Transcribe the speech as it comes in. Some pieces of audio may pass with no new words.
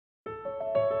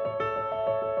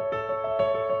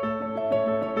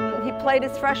played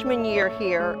his freshman year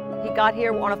here. He got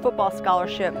here on a football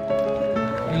scholarship.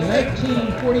 A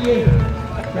 1948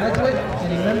 graduate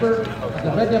and a member of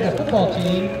the Red Devil football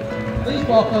team, please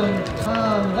welcome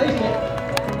Tom Lacek.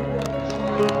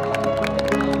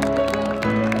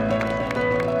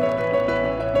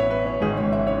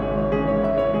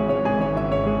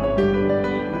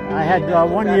 I had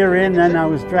 1 year in, then I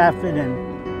was drafted and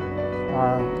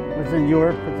was in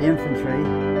Europe with the Infantry.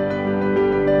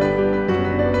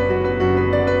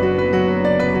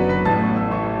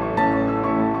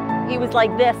 He was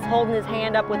like this, holding his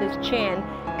hand up with his chin,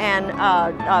 and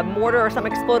a mortar or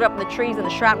something exploded up in the trees and the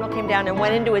shrapnel came down and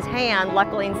went into his hand,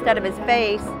 luckily instead of his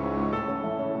face.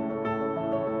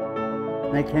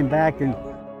 They came back in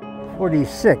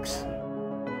 46.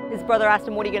 His brother asked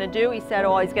him, what are you going to do? He said,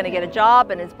 oh, he's going to get a job,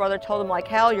 and his brother told him, like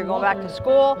hell, you're going back to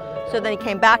school. So then he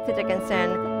came back to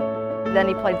Dickinson. Then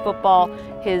he played football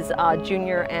his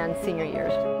junior and senior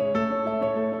years.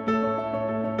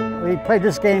 We played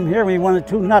this game here, we won it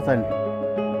 2-0.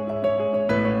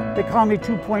 They call me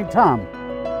 2-Point Tom.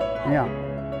 Yeah.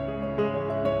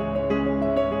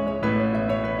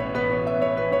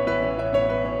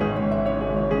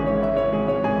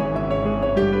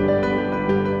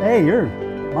 Hey, you're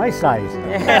my size.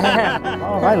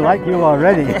 Oh, I like you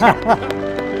already. Go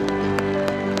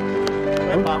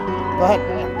ahead.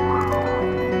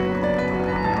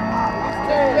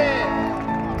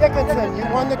 Dickinson, you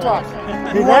won the toss.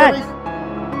 See that?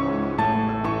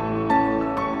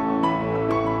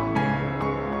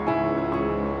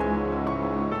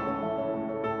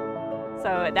 So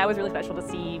that was really special to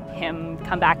see him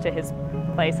come back to his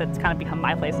place. It's kind of become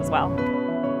my place as well.